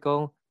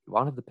physical. He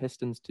wanted the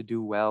Pistons to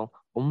do well.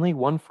 Only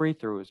one free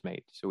throw was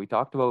made. So we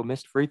talked about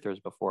missed free throws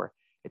before.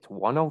 It's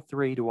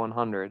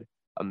 103-100,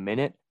 a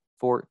minute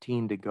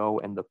 14 to go,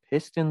 and the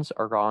Pistons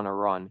are on a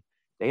run.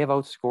 They have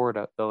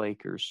outscored the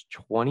Lakers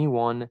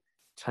 21-9,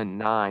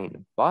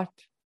 but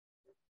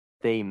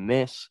they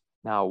miss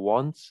not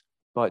once,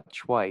 but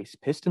twice.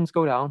 Pistons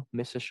go down,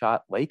 miss a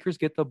shot. Lakers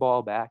get the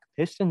ball back.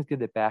 Pistons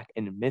get it back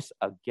and miss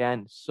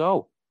again.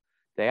 So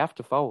they have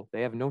to foul.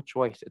 They have no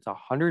choice. It's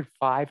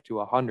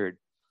 105-100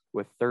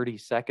 with 30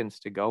 seconds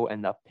to go,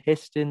 and the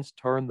Pistons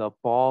turn the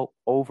ball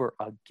over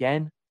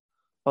again.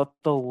 But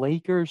the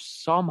Lakers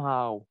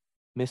somehow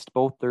missed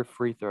both their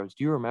free throws.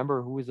 Do you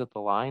remember who was at the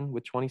line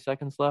with 20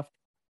 seconds left?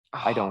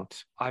 I don't.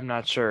 I'm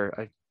not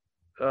sure.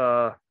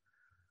 It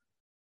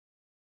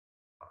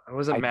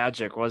wasn't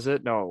Magic, was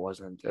it? No, it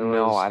wasn't.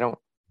 I don't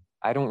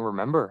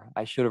remember.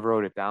 I should have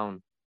wrote it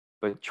down.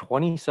 But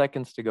 20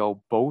 seconds to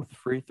go, both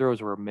free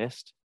throws were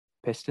missed.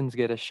 Pistons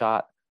get a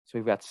shot. So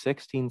we've got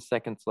 16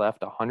 seconds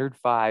left,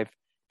 105-102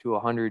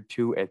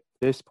 at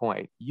this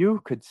point. You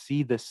could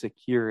see the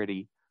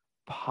security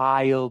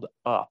piled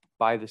up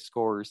by the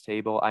scorer's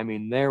table. I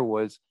mean, there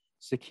was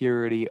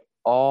security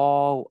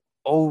all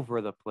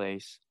over the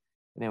place,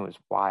 and it was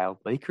wild.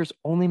 Lakers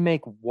only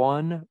make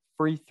one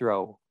free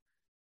throw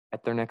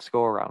at their next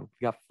go around.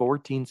 We got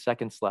 14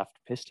 seconds left.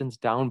 Pistons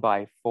down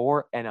by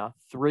 4, and a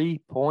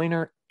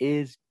 3-pointer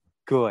is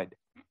good.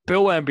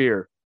 Bill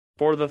Laimbeer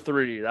for the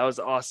 3. That was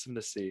awesome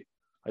to see.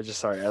 I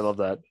love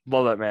that.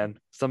 Love that man.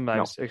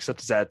 Sometimes,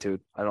 except his attitude,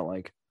 I don't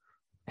like.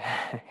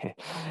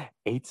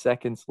 8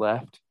 seconds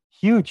left.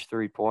 Huge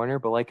 3-pointer,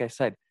 but like I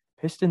said,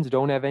 Pistons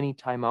don't have any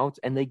timeouts,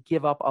 and they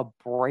give up a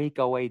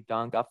breakaway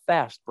dunk, a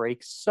fast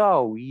break,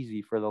 so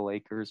easy for the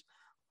Lakers.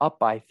 Up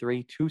by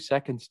 3, 2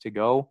 seconds to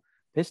go.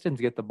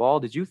 Pistons get the ball.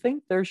 Did you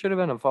think there should have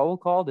been a foul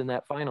called in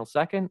that final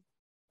second?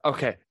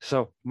 Okay,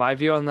 so my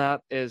view on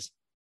that is,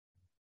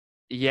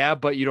 yeah,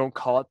 but you don't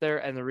call it there,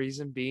 and the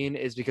reason being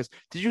is because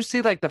did you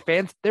see like the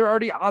fans? They're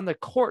already on the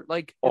court,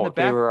 like in the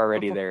back. They were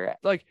already there.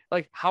 Like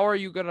how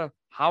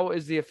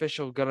is the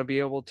official gonna be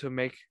able to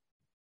make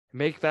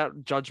that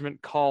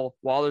judgment call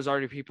while there's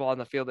already people on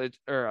the field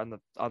or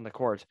on the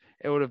court?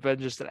 It would have been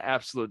just an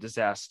absolute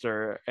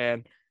disaster,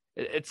 and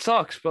it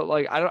sucks. But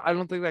like I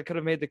don't think that could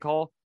have made the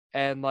call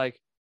and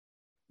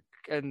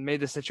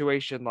made the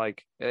situation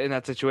like in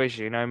that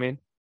situation. You know what I mean?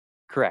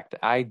 Correct.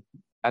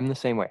 I'm the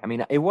same way. I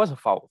mean, it was a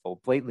foul.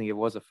 Blatantly, it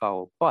was a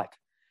foul. But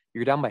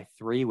you're down by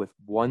 3 with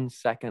 1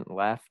 second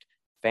left.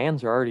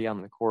 Fans are already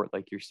on the court,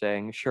 like you're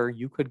saying. Sure,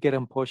 you could get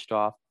them pushed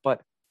off,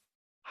 but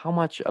how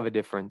much of a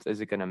difference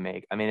is it going to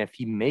make? I mean, if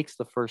he makes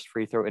the first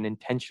free throw and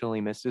intentionally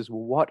misses,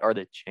 what are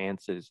the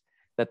chances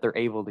that they're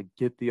able to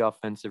get the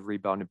offensive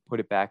rebound and put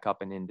it back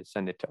up and in to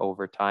send it to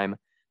overtime?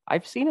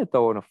 I've seen it,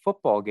 though, in a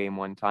football game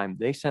one time.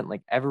 They sent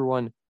like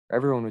everyone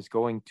was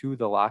going to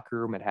the locker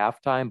room at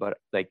halftime, but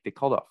like they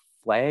called a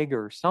flag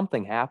or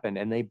something happened,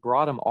 and they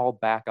brought them all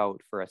back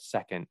out for a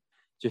second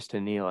just to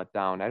kneel it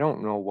down. I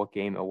don't know what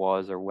game it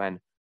was or when.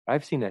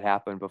 I've seen it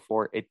happen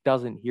before. It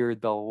doesn't here.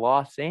 The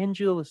Los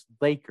Angeles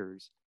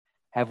Lakers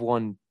have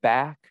won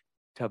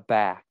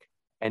back-to-back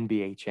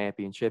NBA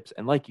championships.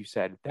 And like you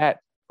said,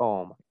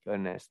 oh my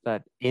goodness,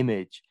 that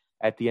image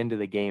at the end of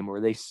the game where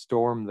they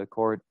storm the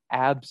court,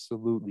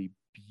 absolutely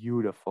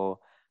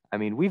beautiful. I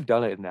mean, we've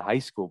done it in the high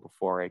school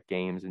before at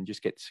games and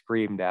just get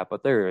screamed at,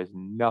 but there is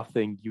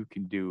nothing you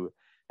can do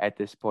at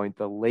this point.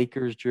 The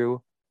Lakers,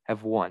 Drew,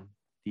 have won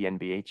the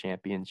NBA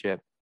championship.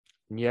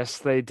 Yes,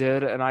 they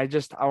did. And I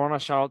want to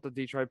shout out the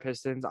Detroit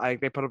Pistons.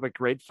 They put up a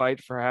great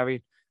fight for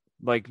having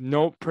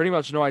pretty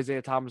much no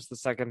Isaiah Thomas the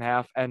second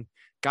half. And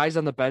guys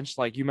on the bench,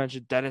 like you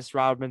mentioned, Dennis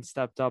Rodman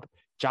stepped up.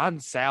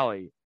 John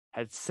Sally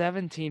had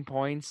 17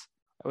 points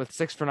with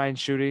 6 for 9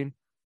 shooting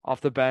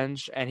off the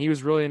bench. And he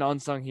was really an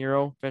unsung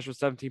hero. Finished with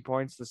 17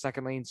 points, the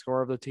second leading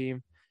scorer of the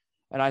team.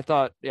 And I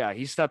thought, yeah,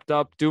 he stepped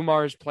up.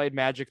 Dumars played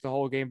Magic the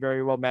whole game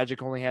very well.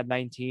 Magic only had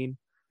 19.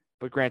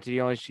 But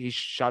granted, he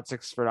shot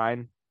 6 for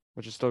 9,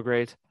 which is still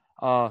great.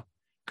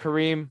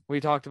 Kareem, we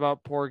talked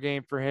about, poor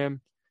game for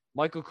him.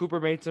 Michael Cooper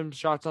made some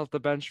shots off the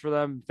bench for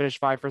them, finished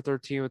 5 for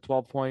 13 with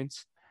 12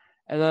 points.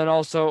 And then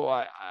also,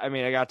 I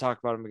mean, I got to talk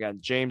about him again.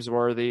 James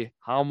Worthy.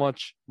 How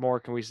much more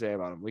can we say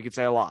about him? We could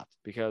say a lot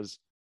because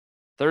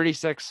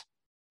 36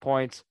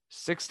 points,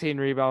 16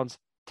 rebounds,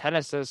 10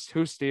 assists,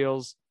 2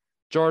 steals.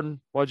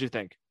 Jordan, what'd you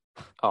think?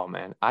 Oh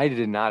man, I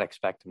did not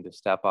expect him to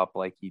step up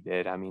like he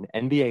did. I mean,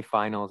 NBA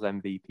Finals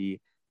MVP.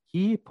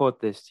 He put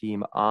this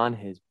team on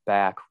his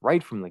back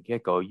right from the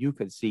get-go. You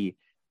could see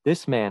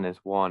this man is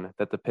one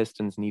that the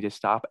Pistons need to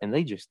stop, and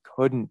they just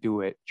couldn't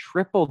do it.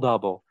 Triple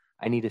double.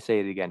 I need to say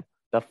it again.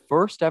 The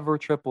first ever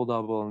triple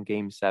double in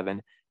Game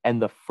 7,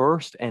 and the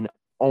first and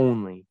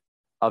only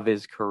of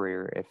his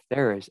career. If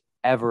there is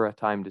ever a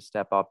time to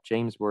step up,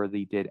 James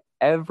Worthy did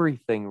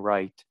everything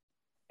right.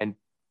 And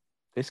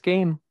this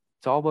game,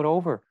 it's all but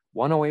over.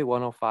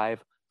 108-105.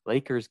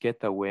 Lakers get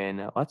the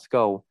win. Let's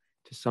go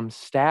to some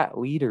stat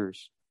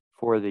leaders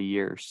for the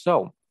year.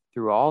 So,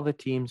 through all the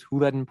teams, who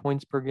led in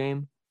points per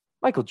game?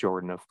 Michael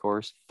Jordan, of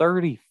course.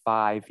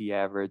 35 he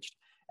averaged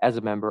as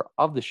a member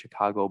of the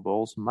Chicago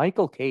Bulls.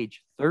 Michael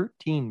Cage,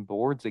 13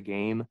 boards a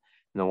game.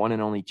 And the one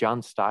and only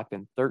John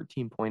Stockton,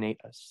 13.8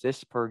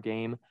 assists per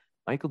game.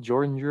 Michael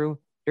Jordan, Drew,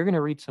 you're going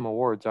to read some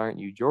awards, aren't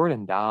you?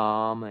 Jordan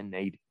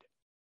dominated.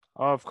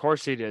 Oh, of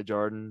course he did,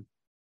 Jordan.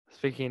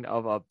 Speaking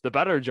of the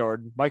better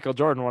Jordan, Michael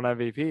Jordan won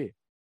MVP.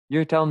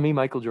 You're telling me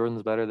Michael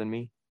Jordan's better than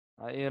me?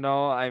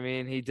 I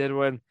mean, he did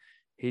win.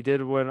 He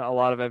did win a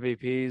lot of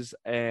MVPs,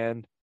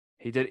 and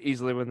he did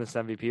easily win this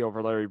MVP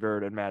over Larry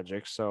Bird and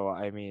Magic. So,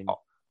 I mean, oh,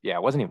 yeah,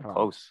 it wasn't even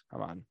close.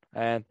 Come on.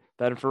 And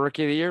then for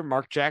Rookie of the Year,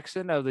 Mark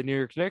Jackson of the New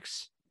York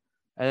Knicks.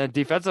 And then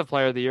Defensive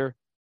Player of the Year,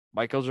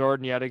 Michael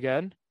Jordan yet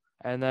again.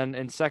 And then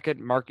in second,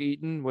 Mark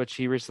Eaton, which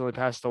he recently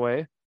passed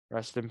away.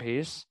 Rest in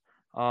peace.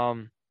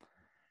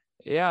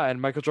 Yeah,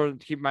 and Michael Jordan,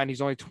 keep in mind,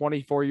 he's only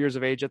 24 years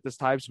of age at this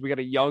time. So we got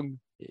a young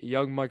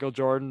Michael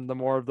Jordan, the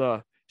more of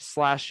the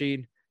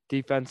slashing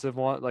defensive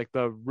one, like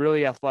the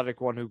really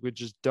athletic one who could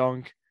just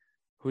dunk,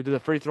 who did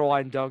the free throw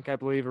line dunk, I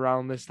believe,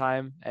 around this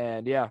time.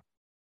 And yeah.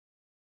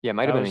 Yeah, it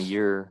might have been a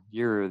year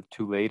or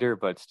two later,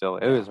 but still,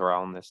 it was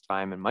around this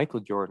time. And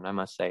Michael Jordan, I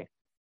must say,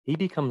 he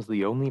becomes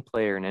the only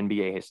player in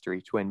NBA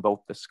history to win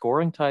both the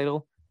scoring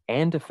title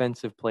and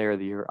Defensive Player of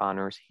the Year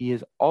honors. He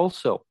is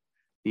also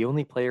the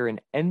only player in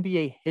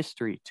NBA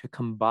history to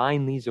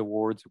combine these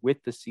awards with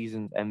the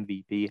season's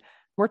MVP.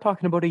 We're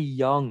talking about a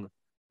young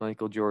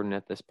Michael Jordan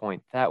at this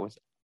point. That was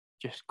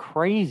just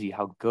crazy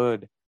how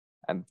good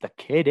the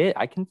kid is.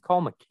 I can call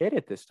him a kid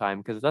at this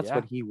time because that's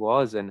what he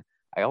was. And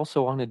I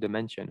also wanted to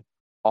mention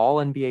all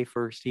NBA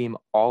first team,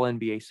 all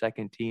NBA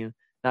second team,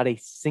 not a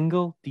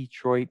single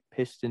Detroit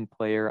Piston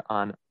player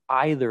on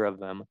either of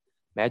them.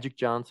 Magic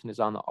Johnson is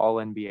on the all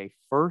NBA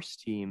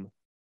first team.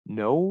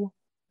 No,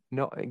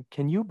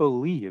 can you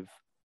believe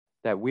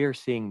that we are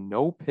seeing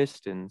no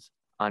Pistons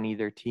on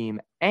either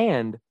team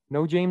and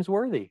no James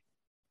Worthy?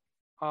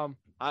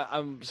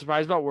 I'm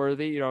surprised about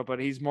Worthy, but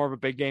he's more of a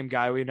big game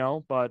guy, we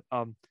know. But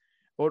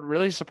what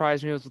really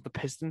surprised me was with the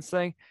Pistons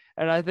thing,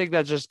 and I think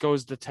that just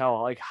goes to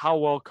tell like how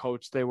well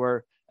coached they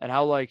were and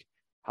how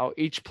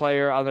each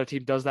player on their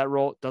team does the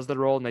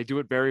role, and they do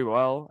it very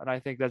well. And I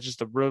think that's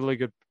just a really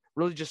good,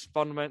 really just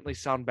fundamentally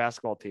sound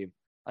basketball team.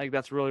 I think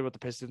that's really what the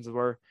Pistons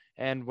were.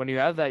 And when you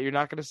have that, you're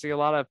not going to see a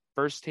lot of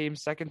first team,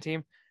 second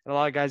team, and a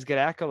lot of guys get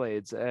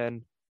accolades.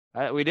 And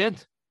we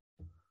did.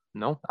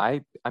 No,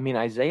 I mean,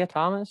 Isaiah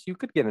Thomas, you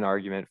could give an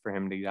argument for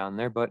him to get on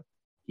there, but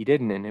he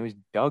didn't. And it was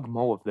Doug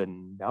Moe of the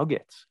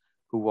Nuggets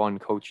who won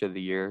Coach of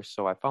the Year.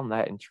 So I found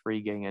that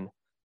intriguing. And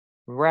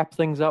wrap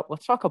things up,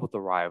 let's talk about the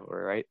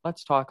rivalry, right?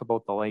 Let's talk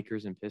about the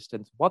Lakers and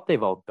Pistons, what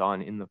they've all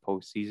done in the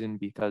postseason,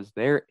 because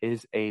there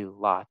is a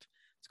lot.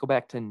 Let's go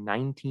back to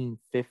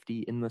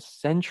 1950 in the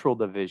Central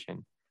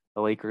Division.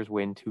 The Lakers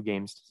win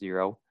 2-0.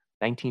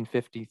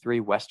 1953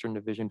 Western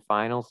Division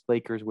Finals,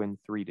 Lakers win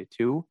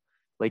 3-2.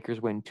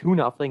 Lakers win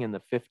 2-0 in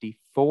the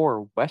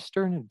 54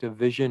 Western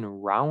Division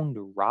Round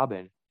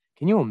Robin.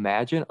 Can you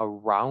imagine a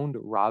round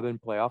robin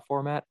playoff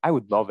format? I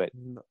would love it.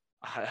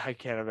 I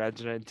can't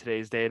imagine it in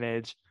today's day and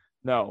age.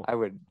 No. I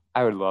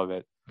would love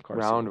it. Of course.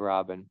 Round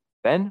robin.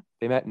 Then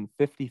they met in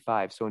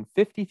 55. So in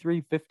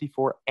 53,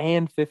 54,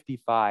 and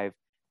 55,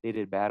 they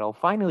did battle.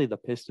 Finally, the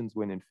Pistons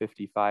win in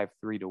 55,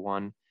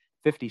 3-1.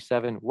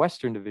 57,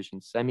 Western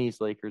Division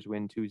semis, Lakers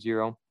win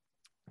 2-0.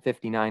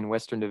 59,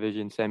 Western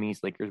Division semis,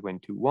 Lakers win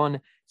 2-1.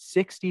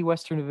 60,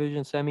 Western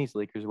Division semis,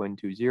 Lakers win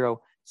 2-0.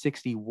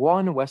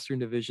 61, Western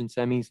Division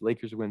semis,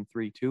 Lakers win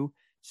 3-2.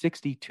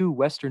 62,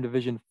 Western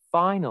Division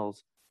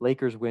finals,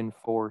 Lakers win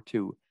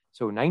 4-2.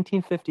 So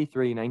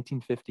 1953,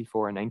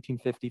 1954, and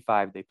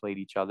 1955, they played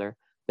each other.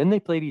 Then they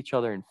played each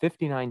other in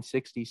 59,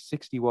 60,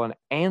 61,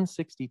 and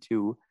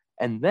 62.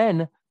 And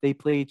then they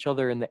played each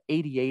other in the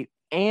 88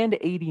 and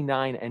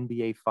 89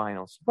 NBA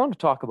Finals. You want to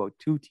talk about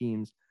two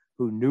teams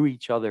who knew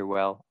each other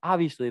well.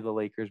 Obviously, the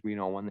Lakers, we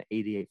know, won the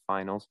 88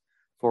 Finals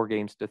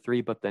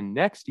 4-3. But the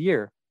next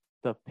year,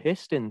 the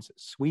Pistons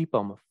sweep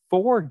them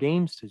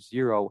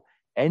 4-0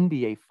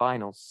 NBA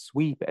Finals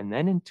sweep. And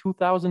then in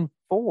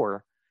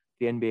 2004,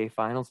 the NBA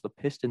Finals. The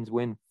Pistons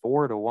win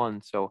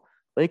 4-1. So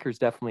Lakers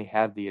definitely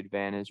have the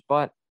advantage,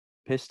 but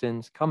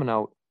Pistons coming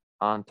out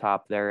on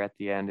top there at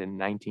the end in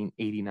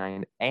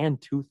 1989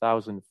 and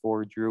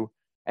 2004. Drew,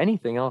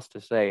 anything else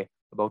to say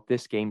about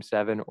this Game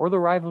 7 or the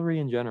rivalry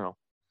in general?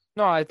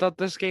 No, I thought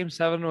this Game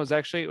 7 was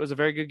actually, it was a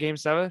very good Game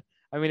 7.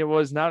 I mean, it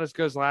was not as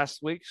good as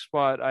last week's,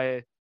 but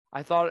I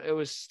thought it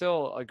was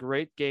still a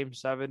great Game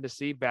 7 to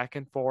see back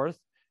and forth.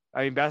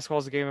 I mean, basketball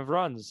is a game of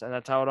runs, and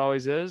that's how it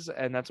always is,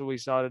 and that's what we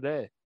saw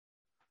today.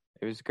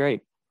 It was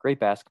great. Great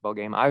basketball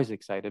game. I was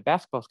excited.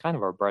 Basketball's kind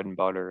of our bread and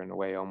butter in a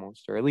way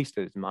almost, or at least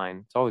it is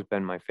mine. It's always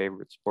been my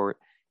favorite sport,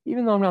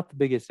 even though I'm not the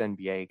biggest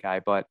NBA guy,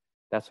 but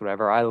that's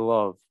whatever. I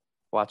love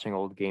watching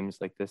old games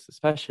like this,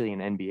 especially in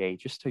NBA,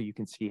 just so you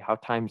can see how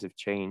times have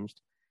changed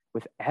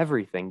with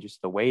everything,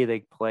 just the way they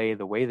play,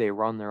 the way they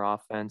run their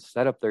offense,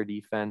 set up their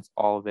defense,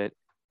 all of it.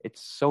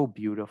 It's so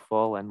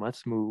beautiful. And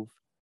let's move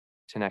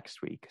to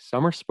next week.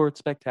 Summer Sports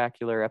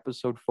Spectacular,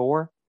 episode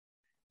 4,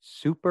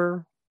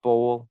 Super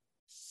Bowl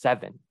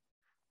 7.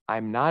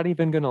 I'm not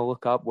even going to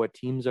look up what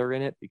teams are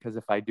in it because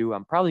if I do,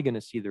 I'm probably going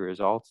to see the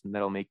results and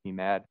that'll make me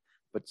mad.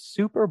 But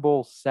Super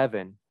Bowl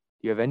 7, do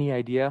you have any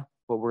idea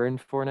what we're in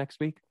for next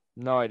week?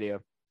 No idea.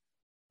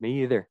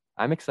 Me either.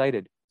 I'm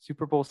excited.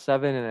 Super Bowl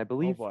 7, and I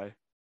believe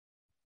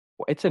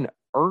it's an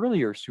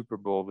earlier Super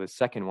Bowl, the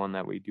second one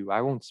that we do.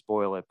 I won't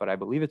spoil it, but I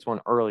believe it's one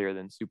earlier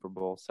than Super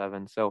Bowl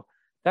 7. So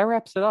that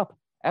wraps it up.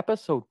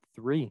 Episode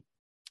 3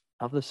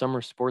 of the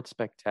Summer Sports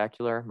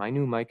Spectacular. My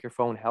new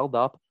microphone held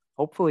up.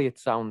 Hopefully it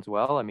sounds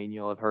well. I mean,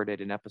 you'll have heard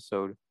it in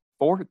episode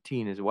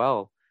 14 as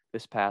well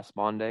this past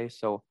Monday.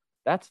 So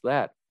that's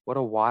that. What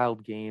a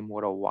wild game.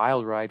 What a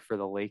wild ride for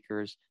the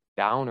Lakers.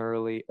 Down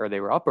early, or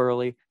they were up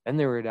early, then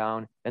they were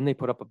down, then they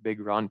put up a big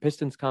run.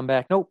 Pistons come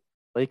back. Nope.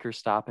 Lakers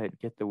stop it,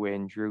 get the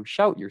win. Drew,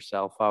 shout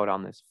yourself out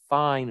on this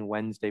fine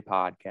Wednesday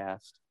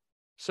podcast.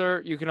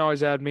 Sir, you can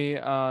always add me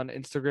on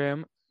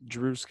Instagram,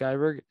 Drew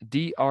Skyberg,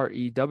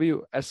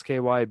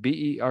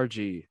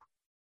 DREWSKYBERG.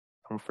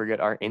 Don't forget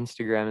our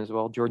Instagram as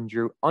well, Jordan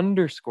Drew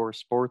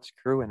 _sports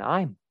crew, and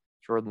I'm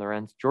Jordan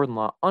Lorenz, Jordan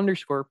Law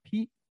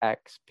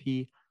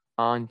 _PXP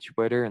on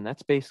Twitter, and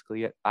that's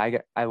basically it. I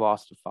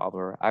lost a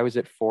follower. I was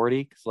at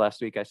 40 because last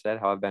week I said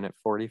how I've been at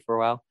 40 for a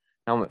while.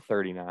 Now I'm at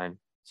 39,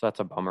 so that's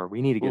a bummer.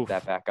 We need to get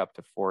that back up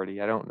to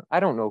 40. I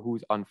don't know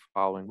who's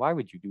unfollowing. Why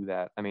would you do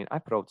that? I mean, I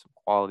put out some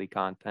quality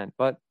content,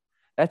 but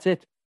that's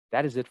it.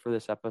 That is it for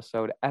this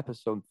episode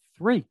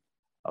 3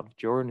 of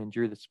Jordan and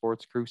Drew the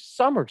Sports Crew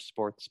Summer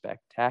Sports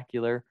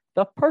Spectacular,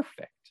 the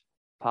perfect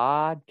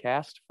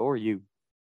podcast for you.